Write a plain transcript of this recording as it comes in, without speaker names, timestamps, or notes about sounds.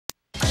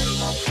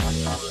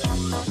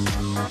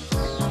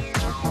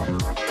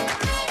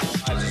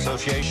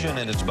Association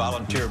and its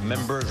volunteer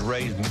members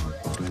raised...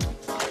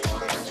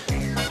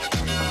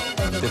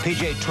 The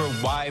PGA Tour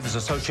Wives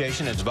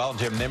Association and its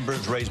volunteer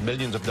members raised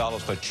millions of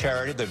dollars for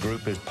charity. The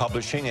group is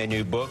publishing a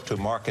new book to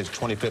mark its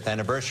 25th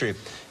anniversary.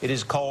 It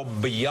is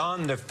called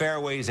Beyond the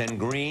Fairways and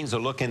Greens, a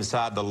look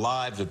inside the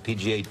lives of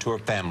PGA Tour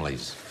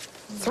families.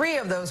 3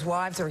 of those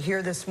wives are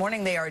here this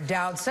morning. They are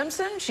Dowd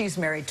Simpson. She's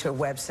married to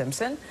Webb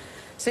Simpson.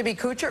 Sibby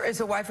Kuchar is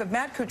the wife of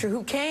Matt Kuchar,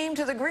 who came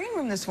to the green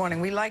room this morning.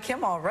 We like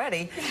him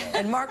already.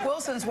 And Mark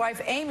Wilson's wife,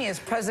 Amy, is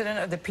president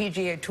of the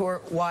PGA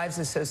Tour Wives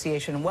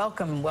Association.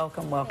 Welcome,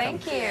 welcome, welcome.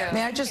 Thank you.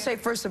 May I just say,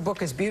 first, the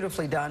book is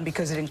beautifully done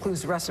because it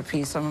includes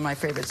recipes, some of my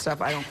favorite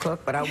stuff. I don't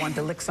cook, but I wanted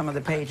to lick some of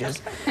the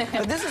pages.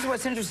 But this is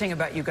what's interesting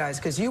about you guys,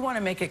 because you want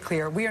to make it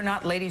clear we are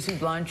not ladies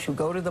who lunch, who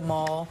go to the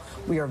mall.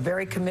 We are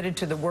very committed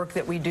to the work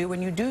that we do,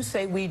 and you do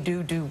say we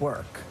do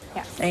work.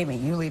 Yes. Amy,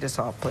 you lead us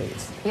off,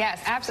 please.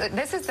 Yes, absolutely.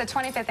 This is the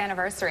 25th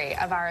anniversary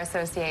of our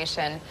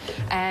association,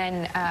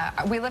 and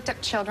we lift up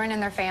children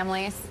and their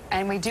families,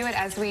 and we do it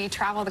as we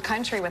travel the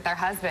country with our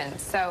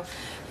husbands. So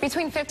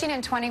between 15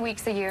 and 20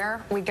 weeks a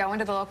year, we go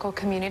into the local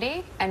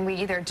community, and we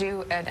either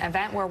do an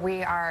event where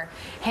we are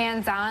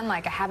hands-on,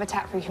 like a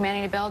Habitat for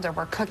Humanity build, or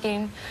we're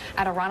cooking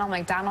at a Ronald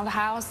McDonald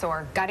House,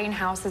 or gutting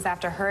houses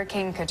after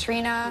Hurricane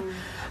Katrina,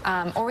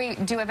 or we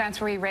do events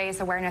where we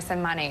raise awareness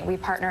and money. We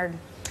partnered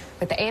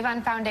with the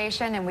Avon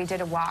Foundation, and we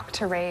did a walk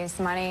to raise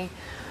money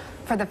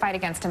for the fight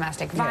against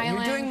domestic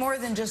violence. You're doing more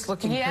than just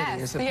looking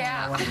pretty, is the point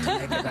I wanted to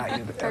make about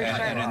you.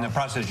 And in the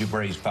process, you've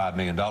raised $5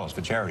 million for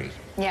charities.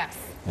 Yes,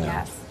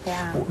 yes,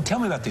 yeah. Well, tell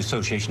me about the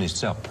association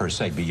itself, per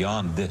se,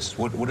 beyond this.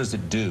 What does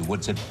it do?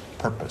 What's its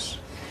purpose?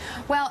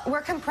 Well,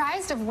 we're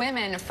comprised of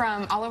women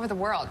from all over the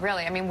world,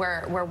 really. I mean,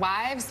 we're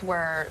wives,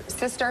 we're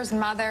sisters,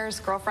 mothers,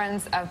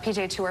 girlfriends of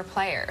PGA Tour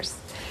players.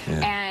 Yeah.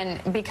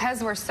 And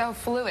because we're so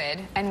fluid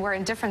and we're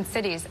in different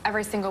cities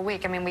every single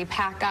week, I mean, we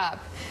pack up.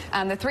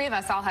 The 3 of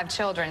us all have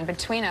children.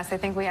 Between us, I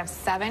think we have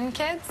 7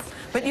 kids.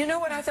 But you know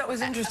what I thought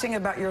was interesting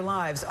about your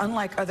lives?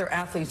 Unlike other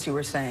athletes, you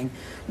were saying,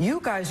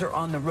 you guys are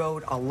on the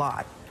road a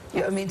lot.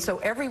 I mean, so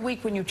every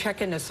week when you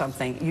check into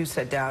something, you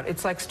said, Dowd,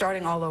 it's like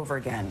starting all over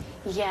again.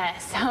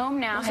 Yes, home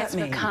now has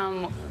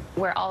become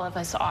where all of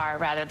us are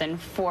rather than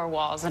 4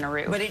 walls and a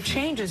roof. But it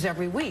changes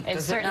every week, does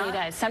it certainly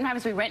does.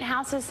 Sometimes we rent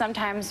houses,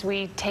 sometimes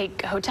we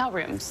take hotel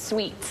rooms,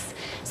 suites.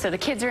 So the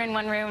kids are in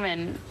one room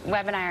and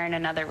Webb and I are in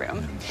another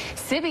room.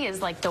 Sibby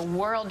is like the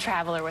world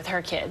traveler with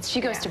her kids. She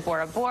goes to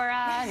Bora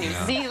Bora, New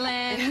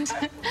Zealand.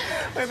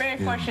 We're very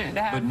fortunate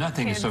to have But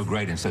nothing kids. is so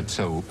great and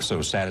so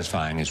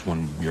satisfying as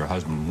when your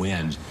husband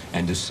wins,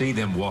 and to see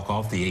them walk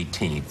off the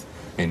 18th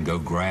and go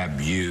grab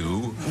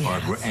you,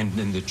 and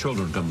then the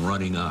children come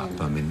running up.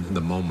 I mean,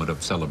 the moment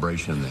of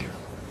celebration there.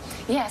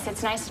 Yes,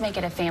 it's nice to make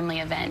it a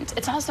family event.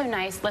 It's also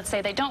nice, let's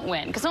say they don't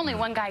win, because only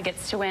one guy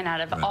gets to win out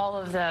of all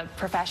of the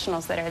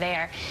professionals that are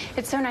there.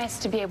 It's so nice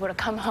to be able to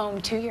come home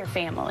to your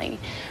family.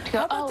 To go,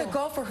 how about the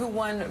golfer who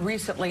won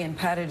recently and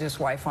patted his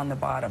wife on the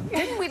bottom?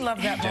 Didn't we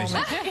love that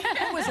moment?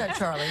 Who was that,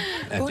 Charlie?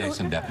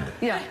 Jason, definitely.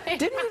 Yeah.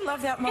 Didn't we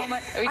love that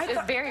moment? It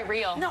was very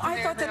real. No,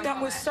 I thought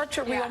that was such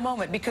a real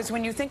moment, because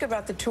when you think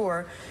about the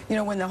tour, you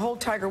know, when the whole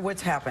Tiger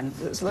Woods happened,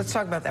 so let's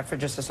talk about that for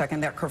just a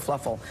second, that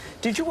kerfluffle.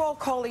 Did you all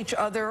call each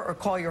other or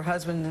call your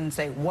husband and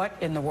say, what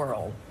in the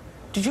world?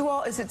 Did you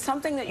all, is it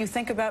something that you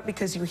think about,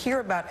 because you hear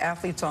about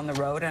athletes on the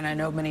road, and I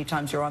know many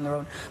times you're on the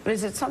road, but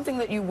is it something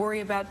that you worry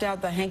about,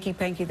 Dowd, the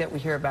hanky-panky that we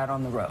hear about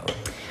on the road?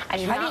 How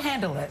do you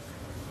handle it?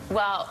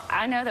 Well,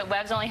 I know that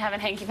Webb's only having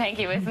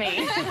hanky-panky with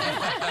me.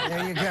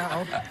 There you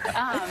go.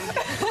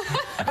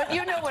 But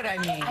you know what I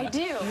mean. I do.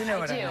 You know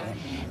what I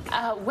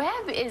mean.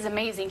 Webb is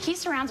amazing. He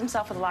surrounds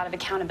himself with a lot of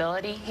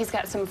accountability. He's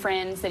got some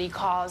friends that he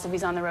calls if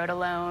he's on the road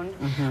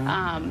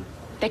alone.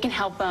 They can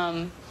help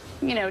him,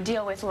 you know,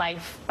 deal with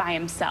life by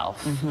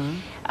himself.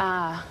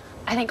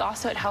 I think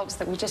also it helps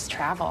that we just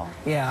travel.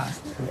 Yeah,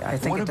 I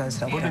think it does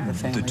help. What do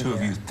the 2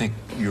 of you think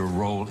your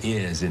role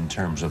is in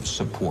terms of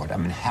support? I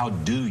mean, how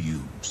do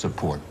you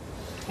support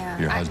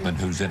your husband,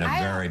 who's in a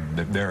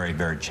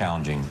very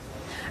challenging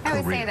I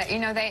would say that, you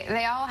know,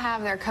 they all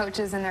have their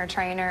coaches and their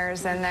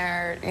trainers and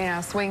their, you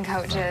know, swing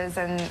coaches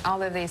and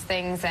all of these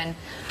things. And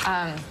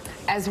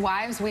as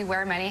wives, we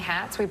wear many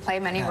hats. We play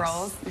many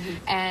roles.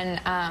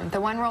 And the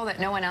one role that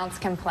no one else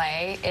can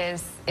play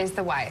is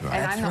the wife.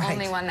 And I'm the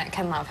only one that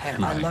can love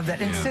him. I love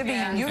that. And Sibby,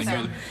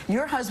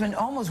 your husband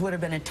almost would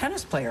have been a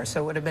tennis player,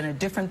 so it would have been a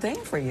different thing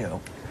for you.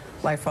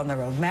 Life on the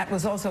road. Matt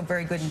was also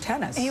very good in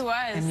tennis. He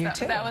was. And you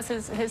too. That was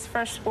his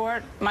first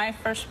sport, my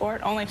first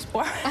sport, only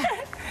sport.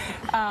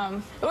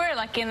 We're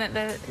lucky in that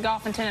the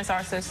golf and tennis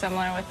are so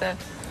similar with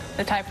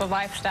the type of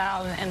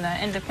lifestyle and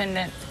the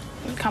independent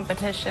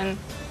competition.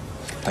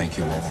 Thank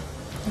you all.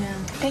 Yeah.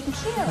 Thank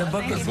you. The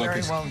book is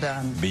very well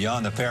done.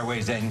 Beyond the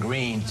Fairways and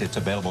Greens. It's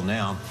available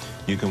now.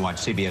 You can watch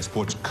CBS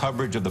Sports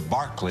coverage of the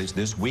Barclays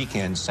this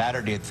weekend,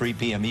 Saturday at 3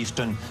 p.m.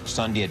 Eastern,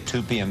 Sunday at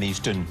 2 p.m.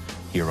 Eastern,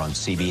 here on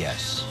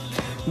CBS.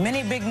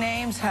 Many big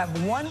names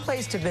have one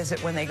place to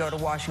visit when they go to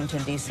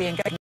Washington, D.C. and